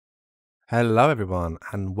Hello everyone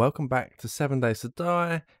and welcome back to 7 Days to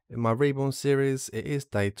Die in my Reborn series. It is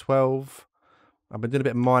day 12. I've been doing a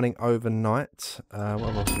bit of mining overnight.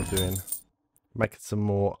 What else am I doing? Making some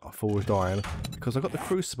more forged iron because I got the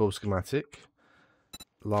crucible schematic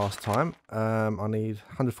last time. I need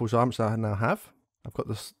 100 forged iron, which I now have. I've got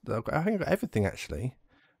this, I think I've got everything actually.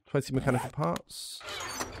 20 mechanical parts.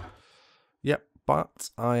 Yep, but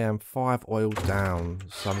I am 5 oil down,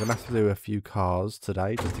 so I'm going to have to do a few cars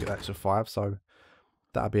today just to get the extra 5, so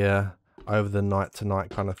that'll be a over the night tonight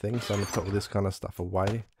kind of thing. So I'm going to put all this kind of stuff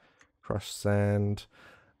away. Crushed sand.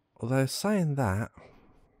 Although saying that,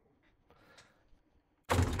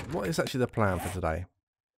 what is actually the plan for today?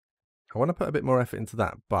 I want to put a bit more effort into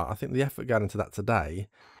that, but I think the effort going into that today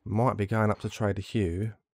might be going up to Trader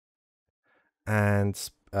Hugh and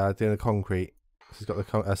doing the concrete. He's got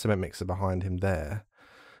the cement mixer behind him there.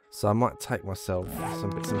 So I might take myself some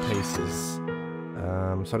bits and pieces.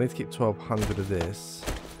 So I need to keep 1200 of this.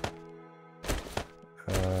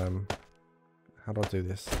 How do I do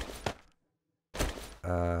this?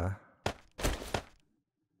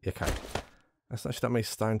 Okay. That's actually that many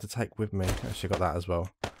stone to take with me. Actually got that as well.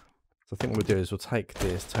 So I think what we'll do is we'll take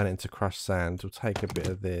this, turn it into crushed sand. We'll take a bit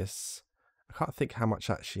of this. I can't think how much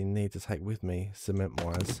I actually need to take with me,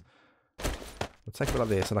 cement-wise. We'll take a bit like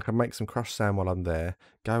this, and I can make some crushed sand while I'm there.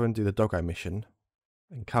 Go and do the doggo mission,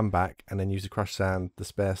 and come back, and then use the crushed sand, the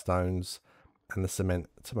spare stones, and the cement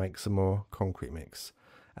to make some more concrete mix.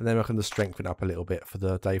 And then I can just strengthen up a little bit for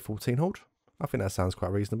the day 14 hold. I think that sounds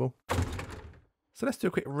quite reasonable. So let's do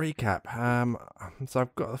a quick recap. So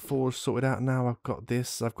I've got the forge sorted out now. I've got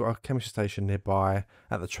this. I've got a chemistry station nearby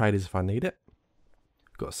at the traders if I need it.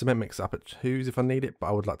 Got a cement mix up at Hughes if I need it, but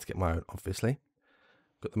I would like to get my own, obviously.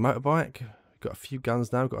 Got the motorbike. Got a few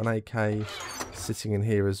guns now. Got an AK sitting in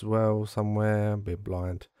here as well somewhere. I'm a bit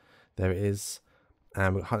blind. There it is.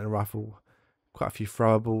 And we've got a hunting rifle. Quite a few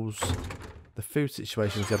throwables. The food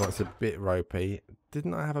situation the other one's a bit ropey.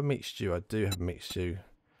 Didn't I have a meat stew? I do have a meat stew.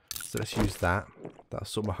 So let's use that. That'll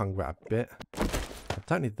sort my hunger out a bit. I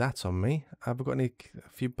don't need that on me. Have I got a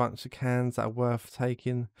few bunch of cans that are worth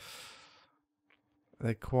taking?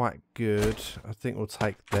 They're quite good. I think we'll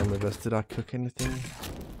take them with us. Did I cook anything?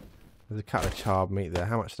 There's a couple of charred meat there.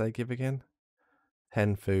 How much do they give again?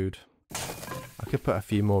 Hen food. I could put a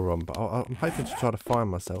few more on, but I'm hoping to try to find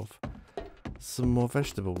myself some more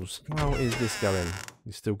vegetables. How is this going?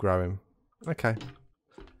 You're still growing. Okay.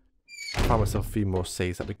 Find myself a few more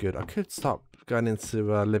seeds. That'd be good. I could start going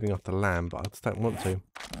into living off the land, but I just don't want to.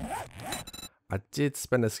 I did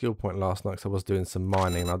spend a skill point last night because I was doing some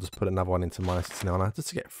mining, and I'll just put another one into my Sinana just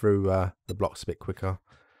to get through the blocks a bit quicker.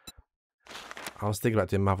 I was thinking about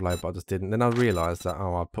doing Motherload, but I just didn't. Then I realised that,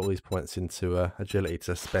 oh, I put all these points into agility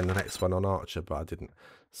to spend the next one on Archer, but I didn't.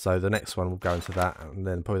 So the next one will go into that, and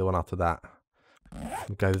then probably the one after that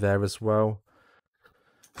will go there as well.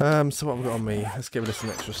 So what have we got on me? Let's get rid of some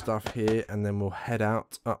extra stuff here, and then we'll head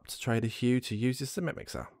out up to Trader Hugh to use his cement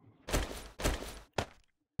mixer.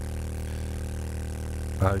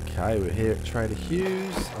 Okay, we're here at Trader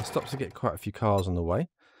Hugh's. I stopped to get quite a few cars on the way.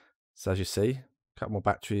 So as you see, a couple more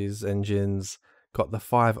batteries, engines. Got the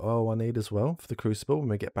 5 oil I need as well for the crucible when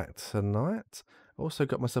we get back tonight. Also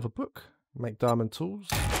got myself a book, Make Diamond Tools.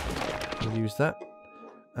 I'll use that.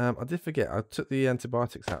 I did forget, I took the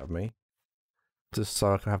antibiotics out of me, just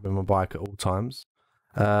so I can have them on my bike at all times.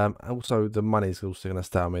 Also, the money's also going to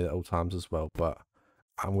stay on me at all times as well, but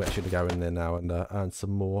I'm actually going to go in there now and earn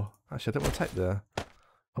some more. Actually, I don't want to take the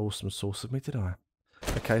awesome source of me, did I?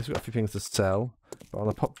 Okay, so we've got a few things to sell, but I'm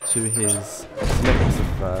going to pop to his cement mixer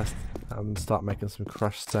first and start making some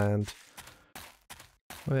crushed sand.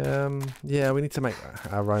 Yeah, we need to make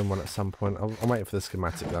our own one at some point. I'm waiting for the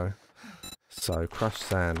schematic though. So, crushed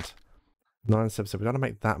sand. 977. We don't want to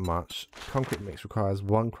make that much. Concrete mix requires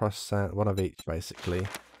 1 crushed sand, 1 of each basically.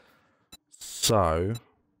 So,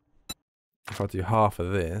 if I do half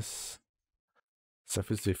of this, so if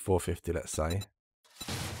we do 450, let's say.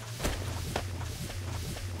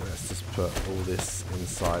 Let's just put all this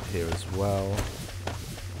inside here as well.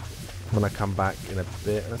 When I come back in a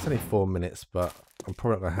bit, and it's only 4 minutes, but I'm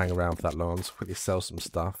probably not going to hang around for that long. I'll just quickly sell some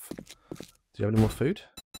stuff. Do you have any more food?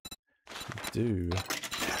 You do.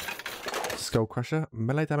 Skull Crusher,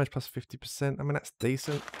 melee damage plus 50%. I mean, that's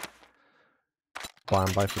decent. Buy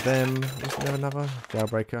and buy for them. Wasn't there another?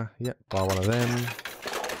 Jailbreaker. Yep, buy one of them.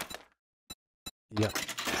 Yep.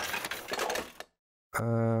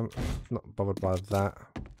 Not bothered by that.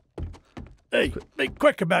 Hey, be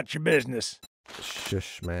quick about your business.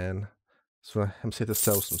 Shush, man. So I'm here to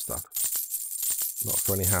sell some stuff. Not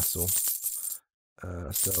for any hassle.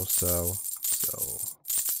 Sell.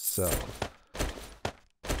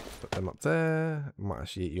 Put them up there. Might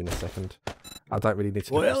actually eat you in a second. I don't really need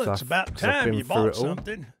to look at Well, stuff. it's about 'Cause I've time been you through bought it all,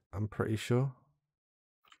 something. I'm pretty sure.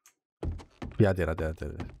 Yeah, I did.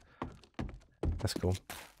 That's cool.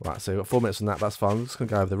 Right, so we've got 4 minutes on that. That's fine. I'm just going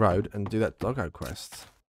to go over the road and do that doggo quest.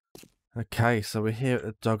 Okay, so we're here at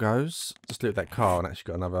the Doggos. Just looked at that car and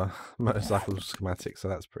actually got another motorcycle schematic, so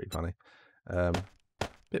that's pretty funny.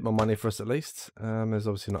 Bit more money for us at least. There's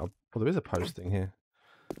obviously not a... Well, there is a posting here.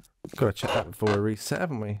 Got to check that before we reset,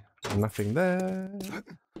 haven't we? Nothing there.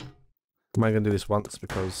 I'm only going to do this once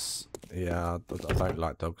because, yeah, I don't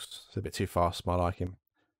like dogs. It's a bit too fast for my liking.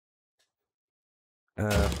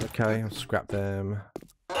 Okay, I'll scrap them.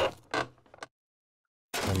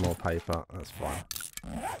 And more paper, that's fine.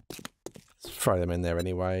 Let's throw them in there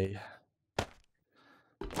anyway.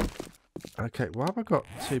 Okay, why have I got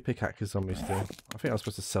 2 pickaxes on me still? I think I was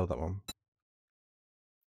supposed to sell that one.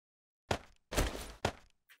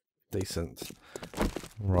 Decent.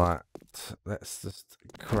 Right, let's just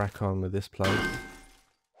crack on with this place.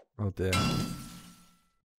 Oh dear. Am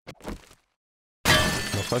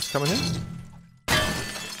I supposed to come in here?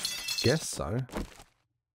 Guess so.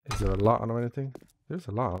 Is there a light on or anything? There's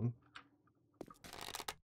a light on.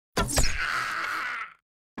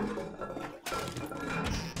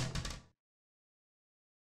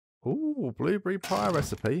 Ooh, blueberry pie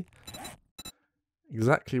recipe.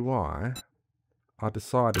 Exactly why I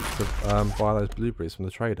decided to buy those blueberries from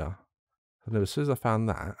the trader. I knew as soon as I found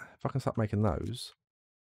that, if I can start making those,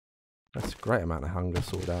 that's a great amount of hunger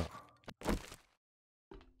sorted out.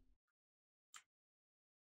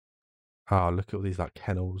 Oh, look at all these like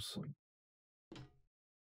kennels.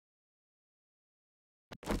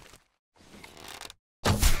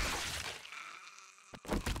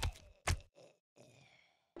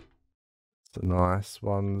 It's a nice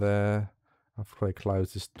one there. I've probably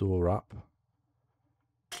closed this door up.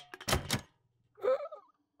 I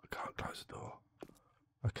can't close the door.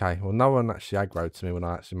 Okay, well no one actually aggroed to me when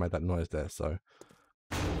I actually made that noise there, so.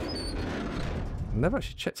 I've never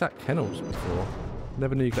actually checked out kennels before.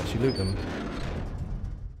 Never knew you could actually loot them.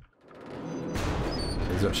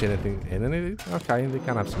 Is there actually anything in any of these? Okay, they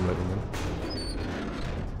can have some loot in them.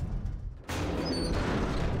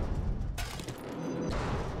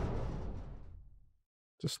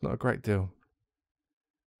 Just not a great deal.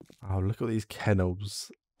 Oh, look at these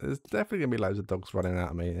kennels. There's definitely going to be loads of dogs running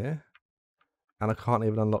out of me here. And I can't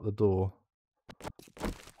even unlock the door.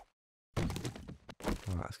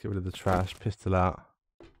 Alright, let's get rid of the trash. Pistol out.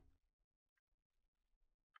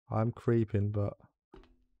 I'm creeping, but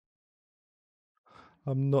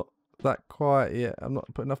I'm not that quiet yet. I'm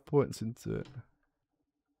not putting enough points into it.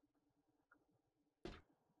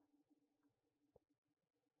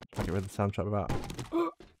 I'll get rid of the soundtrack without.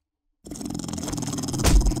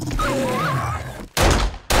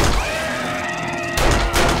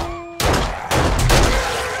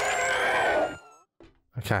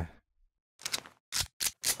 Okay.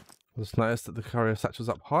 I just noticed that the courier satchel's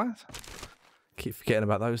up high. Keep forgetting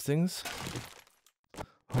about those things.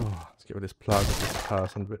 Oh, let's get rid of this plug with this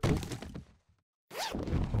purse under it. Ooh.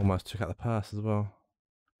 Almost took out the purse as well.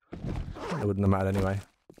 It wouldn't have mattered anyway.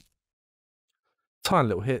 Tiny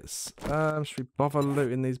little hits. Should we bother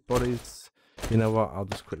looting these bodies? You know what? I'll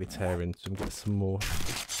just quickly tear into them, get some more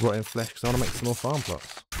rotten flesh because I want to make some more farm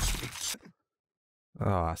plots.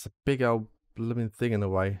 Ah, it's a big old blooming thing in the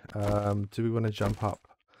way. Do we want to jump up?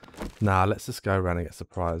 Nah, let's just go around and get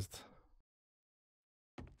surprised.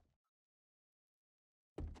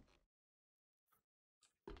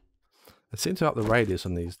 They seem to up the radius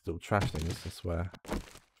on these little trash things, I swear.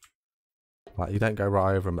 Like, you don't go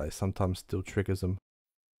right over them, but it sometimes still triggers them.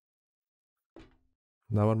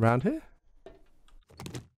 No one around here?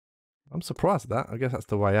 I'm surprised at that. I guess that's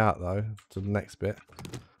the way out, though, to the next bit.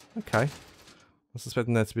 Okay. I'm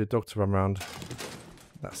suspecting there to be a dog to run around.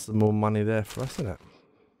 That's some more money there for us, isn't it?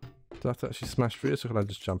 Do I have to actually smash through this, or can I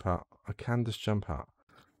just jump out? I can just jump out.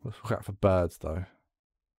 Let's look out for birds, though.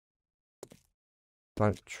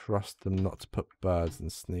 Don't trust them not to put birds in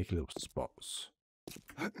sneaky little spots.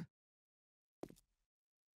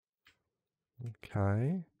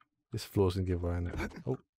 Okay. This floor's gonna give way, isn't it?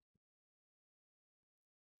 Oh.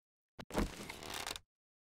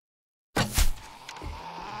 Let's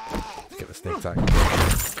get the sneak attack.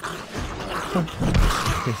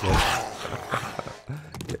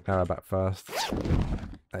 Get arrow back first.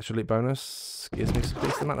 Extra loot bonus gives me a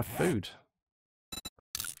decent amount of food.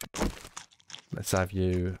 Let's have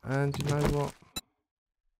you. And you know what?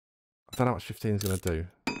 I don't know how much 15 is going to do.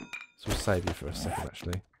 So we'll save you for a second,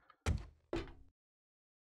 actually.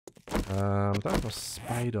 I don't have a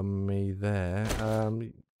spade on me there.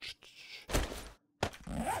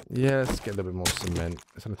 Yeah, let's get a little bit more cement.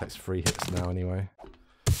 It only takes 3 hits now anyway.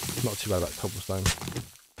 Not too bad about cobblestone.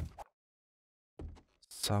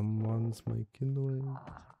 Someone's making noise.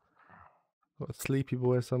 Got a sleepy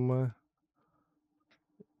boy somewhere.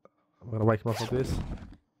 I'm gonna wake him up like this.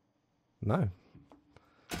 No.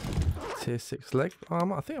 Tier 6 leg.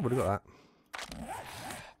 Oh, I think I've already got that.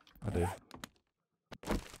 I do.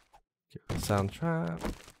 Get the sound trap.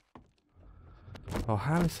 Oh,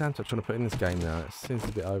 how many sound traps trying to put in this game now? It seems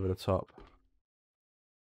a bit over the top.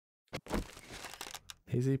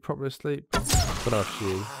 Is he properly asleep? But oh, she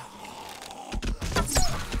is.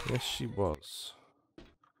 Yes, she was.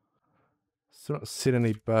 Still not seen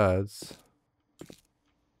any birds.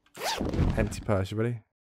 Empty purse, you ready?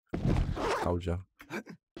 Told you.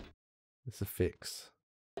 It's a fix.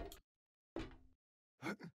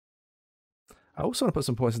 I also want to put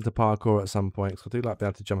some points into parkour at some point, because I do like being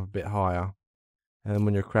able to jump a bit higher. And then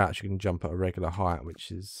when you're crouched, you can jump at a regular height,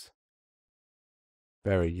 which is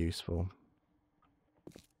very useful.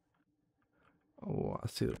 Oh, I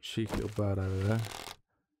see a cheeky little bird over there.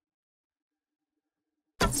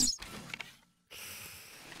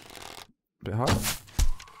 Bit high.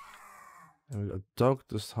 And we've got a dog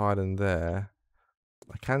just hiding there.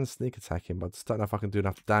 I can sneak attack him, but I just don't know if I can do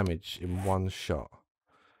enough damage in one shot.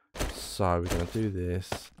 So we're going to do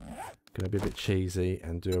this. Going to be a bit cheesy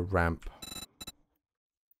and do a ramp.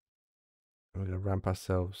 And we're going to ramp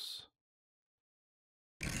ourselves.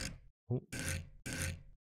 Ooh.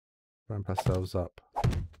 Ramp ourselves up.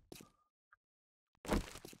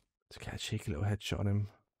 To get a cheeky little headshot on him.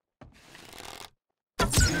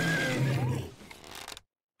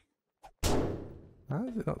 How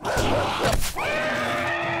is it not?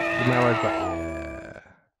 Got Marrow's back. Yeah.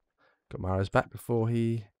 Got Marrow's back before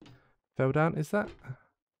he fell down. Is that?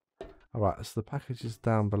 Alright, so the package is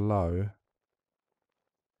down below.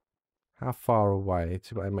 How far away?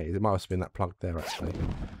 2.8 meters. It might have been that plug there actually.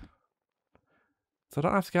 So I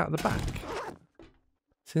don't have to go out the back.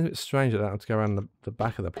 Seems a bit strange that I don't have to go around the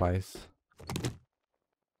back of the place.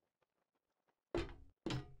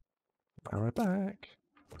 Arrow back.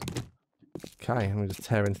 Okay, let me just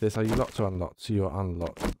tear into this. Are you locked or unlocked? So you're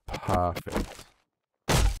unlocked. Perfect.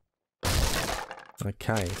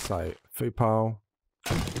 Okay, so food pile.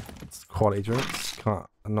 It's quality drinks. Can't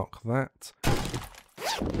knock that.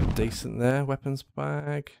 Decent there. Weapons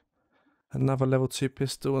bag. Another level 2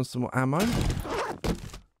 pistol and some more ammo. A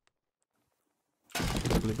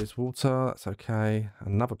little bit of water. That's okay.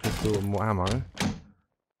 Another pistol and more ammo.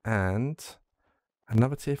 And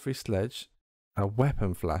another tier 3 sledge. A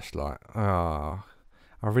weapon flashlight. Ah,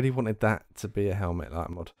 I really wanted that to be a helmet light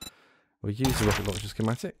mod. We'll use the rocket launcher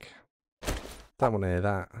schematic. Don't want to hear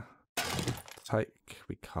that.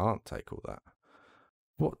 We can't take all that.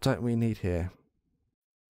 What don't we need here?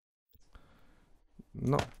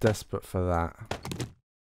 Not desperate for that.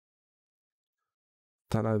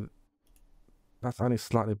 Don't know. That's only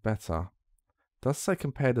slightly better. Does say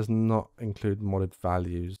compare does not include modded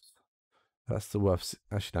values. That's the worth.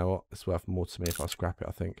 Actually, you know what? It's worth more to me if I scrap it,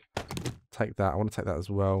 I think. Take that. I want to take that as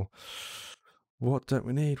well. What don't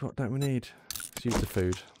we need? What don't we need? Let's use the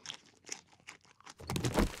food.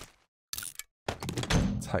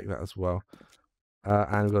 Take that as well.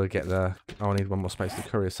 And we've got to get the... Oh, I need one more space. The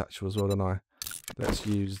courier satchel as well, don't I? Let's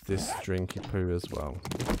use this drinky poo as well.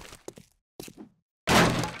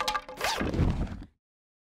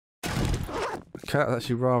 Okay, that's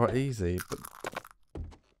actually rather easy, but...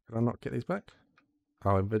 Can I not get these back?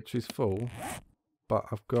 Oh, inventory's full. But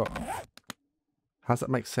I've got... How does that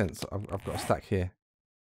make sense? I've got a stack here.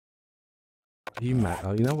 Are you mad?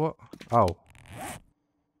 Oh, you know what? Oh.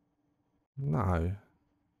 No.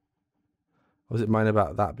 Was it mine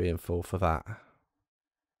about that being full for that?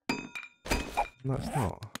 No, it's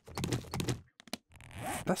not.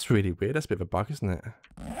 That's really weird. That's a bit of a bug, isn't it?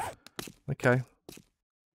 Okay.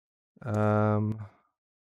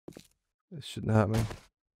 This shouldn't hurt me.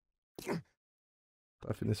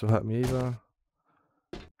 I think this will hurt me either.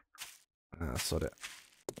 Ah, sod it.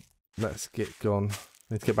 Let's get gone.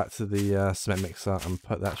 Need to get back to the cement mixer and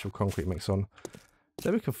put the actual concrete mix on.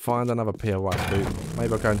 Then we can find another POI boot.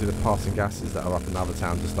 Maybe I'll go and do the passing gases that are up in another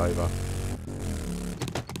town just over.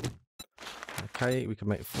 Okay, we can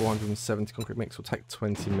make 470 concrete mix. Will take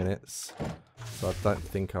 20 minutes. So I don't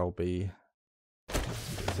think I'll be...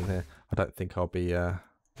 What's in here? I don't think I'll be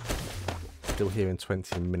still here in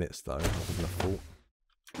 20 minutes though. I wouldn't have thought.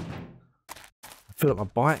 Fill up my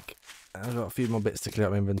bike. I've got a few more bits to clear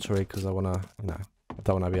up my inventory because I want to, you know, I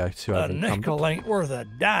don't want to be too over A nickel ain't worth a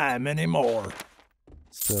dime anymore.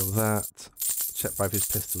 Still that. Check both his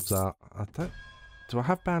pistols out. I don't... Do I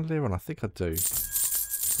have bandolier on? I think I do.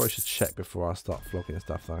 Probably should check before I start flogging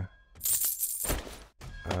stuff though.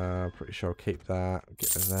 Pretty sure I'll keep that.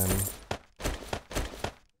 Get rid of them.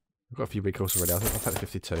 I've got a few recalls already. I'll take the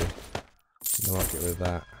 52. No, I'll get rid of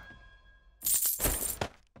that.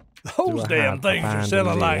 Those damn things are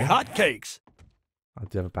selling like hotcakes. I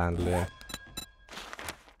do have a bandolier.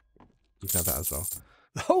 You can have that as well.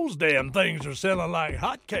 Those damn things are selling like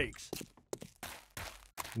hotcakes.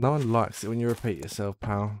 No one likes it when you repeat yourself,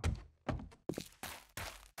 pal.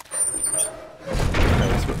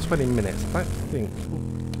 Okay, it's got 20 minutes. I don't think.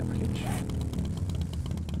 Ooh, get back in.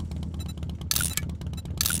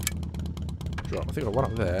 Drop. I think I've got one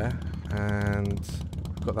up there, and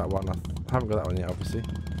I've got that one. I haven't got that one yet, obviously.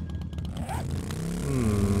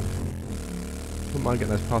 Wouldn't mind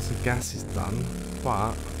getting those plastic gases done,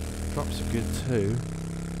 but drops are good too.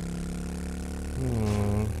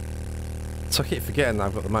 So I keep forgetting that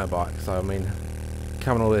I've got the motorbike, so I mean,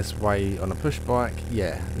 coming all this way on a push bike,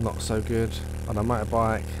 yeah, not so good. On a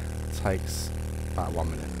motorbike, takes about 1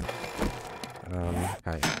 minute.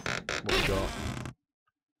 Okay, what we got?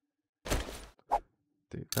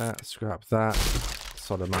 Do that, scrap that,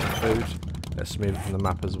 solid amount of food. Let's move it from the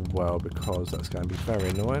map as well, because that's going to be very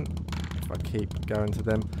annoying if I keep going to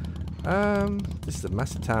them. This is a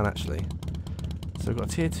massive town actually. So we've got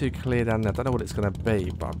tier 2 clear down there. I don't know what it's going to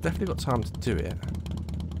be, but I've definitely got time to do it.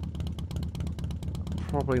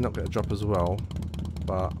 Probably not going to drop as well,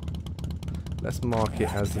 but let's mark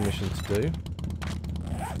it as the mission to do.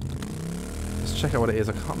 Let's check out what it is.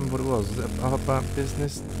 I can't remember what it was. Was it a burnt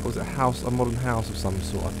business? Or was it a house, a modern house of some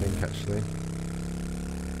sort, I think, actually.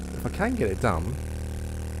 If I can get it done,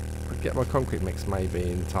 I'll get my concrete mix maybe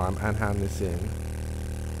in time and hand this in.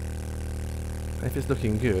 And if it's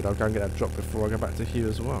looking good, I'll go and get that drop before I go back to Hugh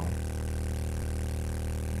as well.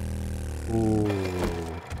 Ooh.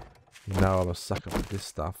 No, I'm a sucker for this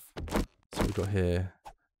stuff. So we've got here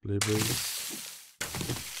blueberries.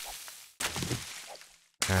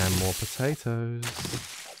 And more potatoes.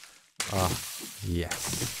 Ah,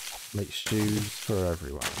 yes. Make stews for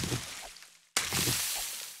everyone.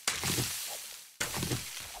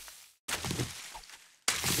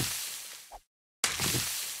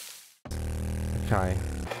 Okay.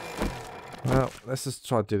 Well, let's just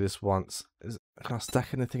try to do this once. Can I stack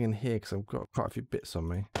anything in here? Because I've got quite a few bits on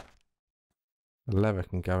me. The leather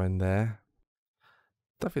can go in there.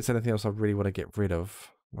 Don't think there's anything else I really want to get rid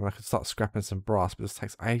of. I mean, I could start scrapping some brass, but this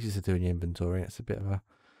takes ages to do in your inventory. It's a bit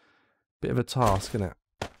of a task, isn't it?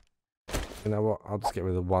 You know what? I'll just get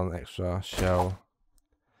rid of one extra shell.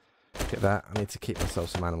 Get that. I need to keep myself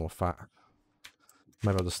some animal fat.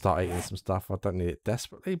 Maybe I'll just start eating some stuff. I don't need it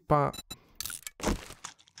desperately, but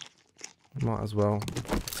might as well.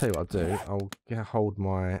 I'll tell you what I'll do. I'll hold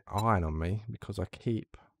my iron on me because I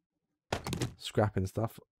keep scrapping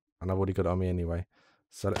stuff, and I've already got it on me anyway.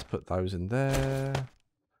 So let's put those in there.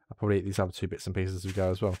 I'll probably eat these other 2 bits and pieces as we go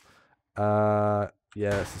as well.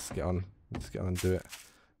 Yeah, let's just get on. Let's get on and do it.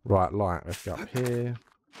 Right, light. Let's go up here.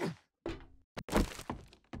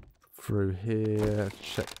 Through here.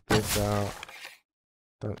 Check this out.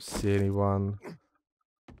 Don't see anyone.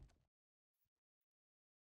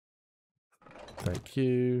 Thank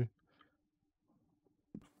you.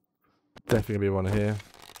 Definitely gonna be one here.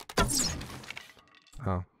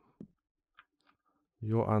 Oh.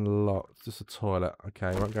 You're unlocked. Just a toilet. Okay,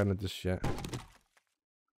 we won't go into this yet.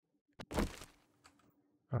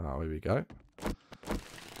 Oh, here we go.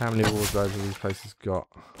 How many wardrobes have these places got?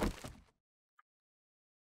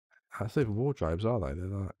 That's even wardrobes, are they? They're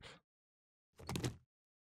like...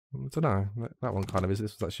 I don't know. That one kind of is.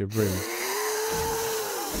 This was actually a room.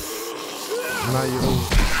 Now you're all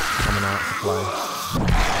coming out to play.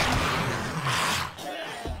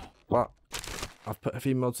 But I've put a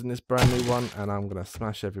few mods in this brand new one, and I'm going to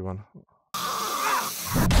smash everyone.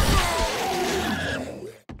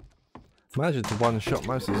 Managing to one-shot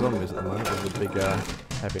most of the zombies at the moment with a big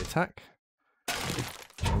heavy attack.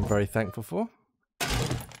 I'm very thankful for.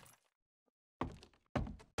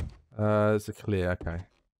 It's a clear, okay.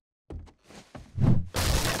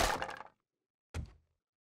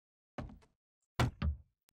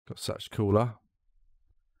 Got such cooler.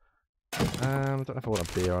 I don't know if I want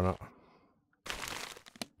a beer or not.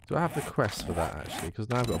 Do I have the quest for that actually? Because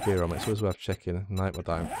now I've got a beer on me, it's always worth checking. Nope, I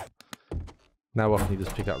don't. Now often you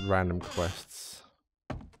just pick up random quests.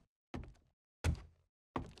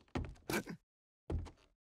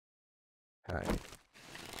 Okay.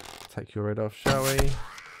 Take your red off, shall we?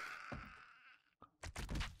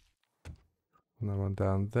 No one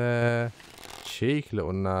down there. Cheeky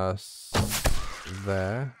little nurse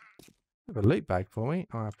there. Have a loot bag for me.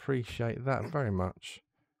 I appreciate that very much.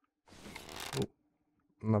 Ooh,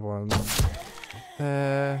 another one.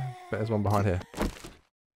 there. Bet there's one behind here.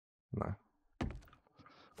 No.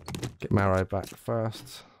 Get Marrow back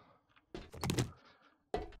first.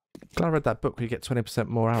 Glad I read that book where you get 20%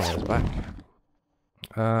 more arrows back.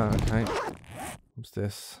 Okay. What's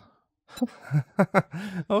this?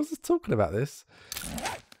 I was just talking about this.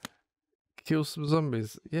 Kill some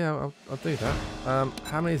zombies. Yeah, I'll do that.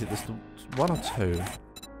 How many is it? Just one or two?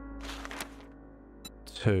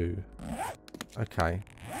 Two. Okay.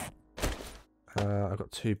 I've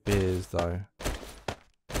got 2 beers though.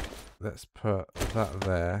 Let's put that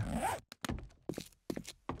there.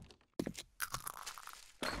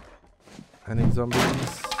 Any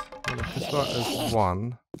zombies? Looks like there's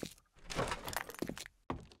one.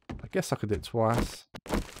 I guess I could do it twice.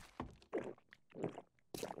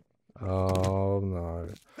 Oh no.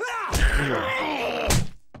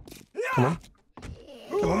 Come on.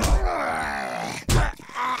 Come on.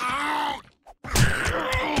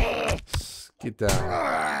 Skid down.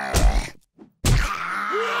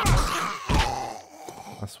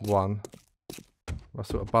 That's one. I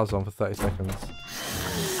sort of buzz on for 30 seconds.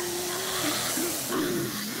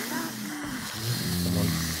 Come on,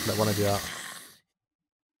 let one of you out.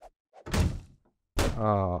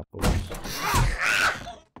 Ah, oh,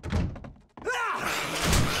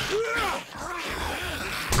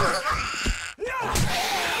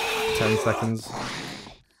 10 seconds.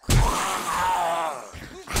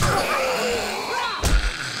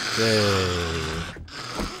 Yay.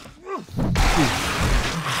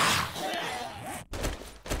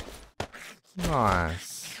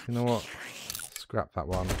 Nice. You know what? Scrap that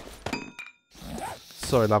one.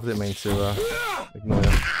 Sorry, love. I didn't mean to ignore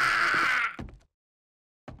you.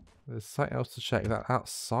 There's something else to check. That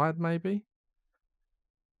outside, maybe?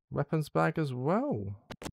 Weapons bag as well.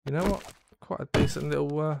 You know what? Quite a decent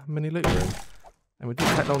little mini loot room. And we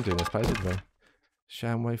didn't take long doing this place, did we?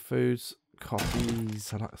 Shamway foods,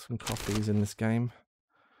 coffees. I like some coffees in this game.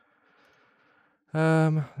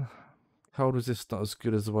 Cold resist not as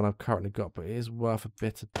good as the one I've currently got, but it is worth a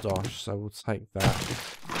bit of dosh, so we'll take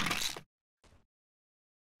that.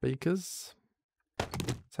 Beakers.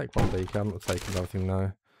 Take one beaker. I'm not taking everything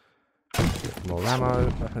though. Get more ammo.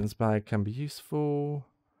 Weapons bag can be useful.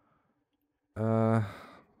 I'm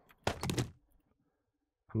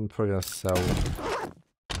probably gonna sell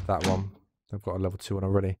that one. I've got a level 2 one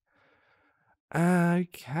already.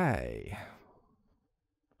 Okay.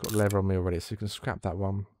 Got leather on me already, so you can scrap that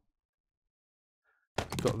one.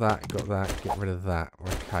 Got that, get rid of that.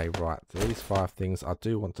 Okay, right. These 5 things I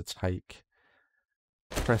do want to take.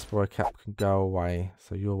 Press boy cap can go away.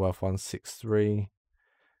 So you're worth 163.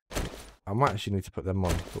 I might actually need to put them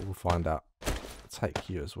on, but we'll find out. Take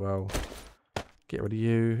you as well. Get rid of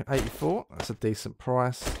you. 84. That's a decent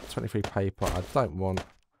price. 23 paper I don't want.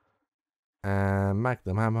 And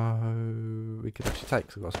magnum ammo we could actually take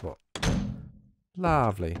because I've got a spot.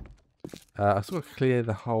 Lovely. I've got to clear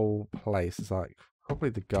the whole place. It's like probably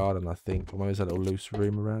the garden, I think. Or maybe there's a little loose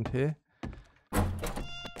room around here.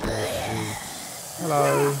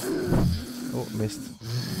 Hello. Oh, missed.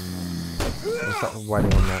 I'll start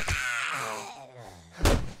waiting on that.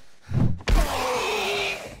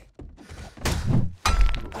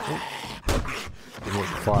 Didn't want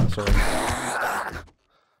to fight, sorry.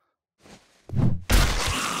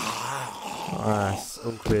 Nice,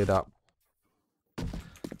 all cleared up.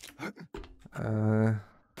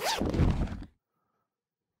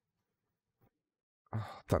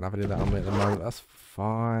 Don't have any of that on me at the moment. That's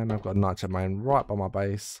fine. I've got a nitro main right by my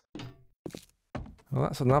base. Well,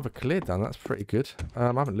 that's another clear done. That's pretty good. I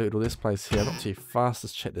haven't looted all this place here. Not too fast.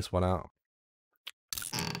 Let's check this one out.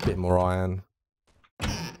 Bit more iron.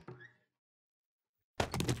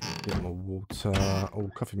 Bit more water. Oh,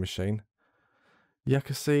 coffee machine.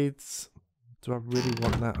 Yucca seeds. Do I really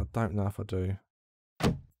want that? I don't know if I do.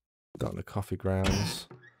 Don't want the coffee grounds.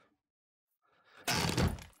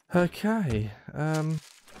 Okay.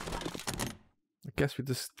 I guess we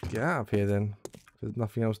just get out of here then. There's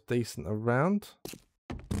nothing else decent around.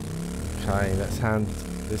 Okay, let's hand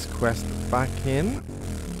this quest back in.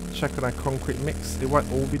 Check on our concrete mix. It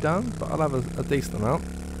won't all be done, but I'll have a decent amount.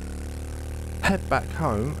 Head back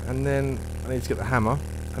home, and then I need to get the hammer.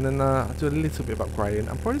 And then I'll do a little bit of upgrading.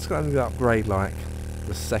 I'm probably just going to upgrade like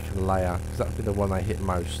the second layer, because that'll be the one I hit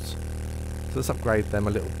most. So let's upgrade them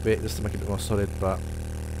a little bit, just to make it a bit more solid, but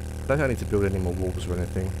I don't need to build any more walls or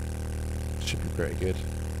anything. Should be pretty good.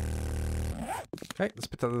 Okay, let's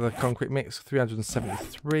put that in the concrete mix.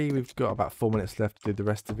 373. We've got about 4 minutes left to do the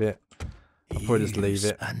rest of it. I'll probably just leave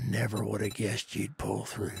it. I never would have guessed you'd pull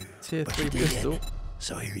through. Tier 3 pistol.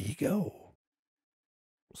 So here you go.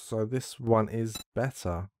 So this one is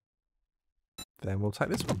better. Then we'll take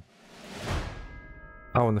this one.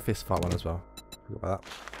 Oh, and the fist fight one as well. Forgot about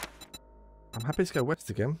that. I'm happy to go west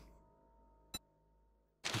again.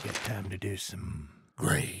 You got time to do some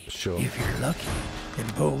great. Sure. If you're lucky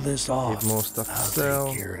and pull this off, Need more stuff to I'll sell.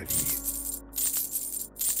 take care of you.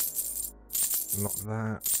 Not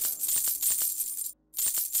that.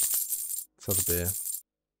 Let's have a beer.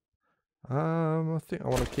 I think I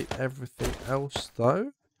want to keep everything else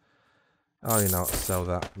though. Oh, you know what? Sell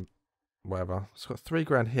that. Whatever. It's got 3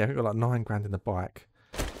 grand here. I've got like 9 grand in the bike.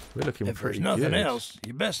 We're looking If there's pretty nothing good. else,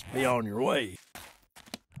 you best be on your way.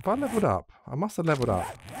 Have I leveled up? I must have leveled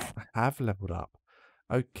up. I have leveled up.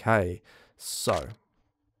 Okay. So.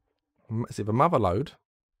 It's either Mother Load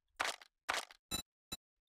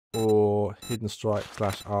or Hidden Strike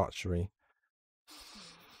 / Archery.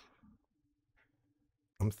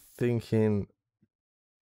 I'm thinking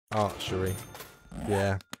Archery.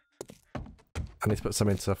 Yeah. I need to put some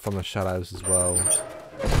into From the Shadows as well.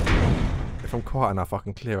 If I'm quiet enough, I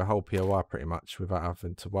can clear a whole POI pretty much without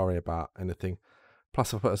having to worry about anything.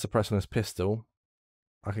 Plus, if I put a suppressor on this pistol,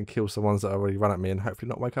 I can kill some ones that already run at me and hopefully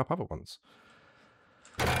not wake up other ones.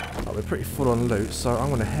 I'll be pretty full on loot, so I'm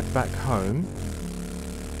going to head back home,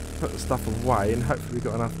 put the stuff away, and hopefully we've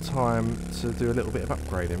got enough time to do a little bit of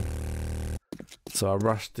upgrading. So I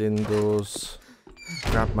rushed indoors,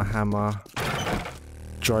 grabbed my hammer,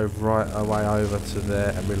 drove right away over to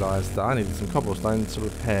there and realised that I needed some cobblestone to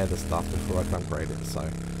repair the stuff before I can upgrade it, so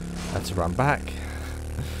I had to run back.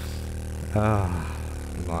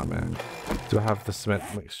 Nightmare. Do I have the cement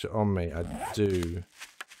mixture on me? I do.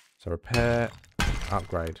 So repair,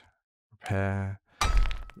 upgrade, repair.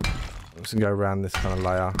 I'm just going to go around this kind of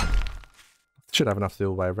layer. Should have enough to do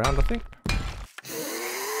all the way around, I think.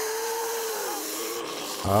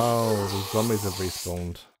 Oh, the zombies have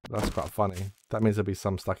respawned. That's quite funny. That means there'll be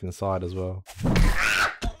some stuck inside as well.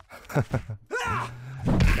 Maybe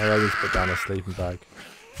I just put down a sleeping bag.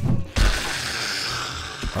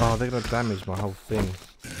 Oh, they're going to damage my whole thing.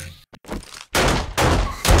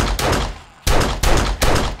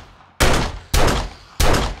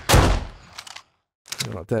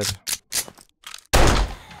 They're not dead.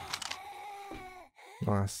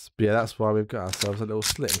 Nice. But yeah, that's why we've got ourselves a little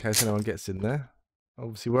slit in case anyone gets in there.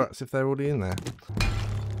 Obviously works if they're already in there.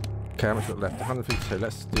 Okay, how much got left? 152.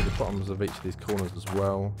 Let's do the bottoms of each of these corners as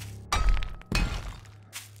well.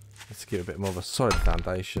 Let's give it a bit more of a solid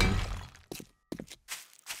foundation.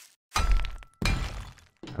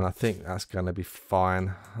 And I think that's going to be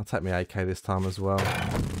fine. I'll take my AK this time as well.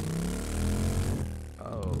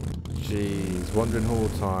 Oh, jeez. Wandering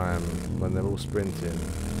Horde time when they're all sprinting.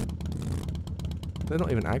 They're not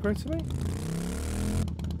even aggro to me?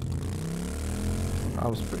 I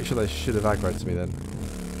was pretty sure they should have aggroed to me then.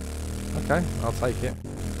 Okay, I'll take it.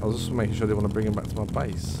 I was just making sure they want to bring him back to my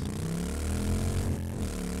base.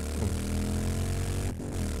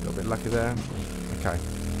 A little bit lucky there. Okay.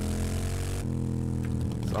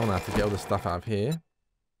 So I'm going to have to get all this stuff out of here.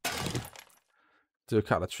 Do a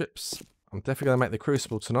couple of trips. I'm definitely going to make the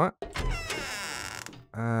Crucible tonight.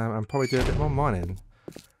 And probably do a bit more mining.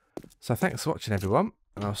 So thanks for watching everyone.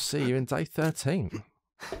 And I'll see you in day 13.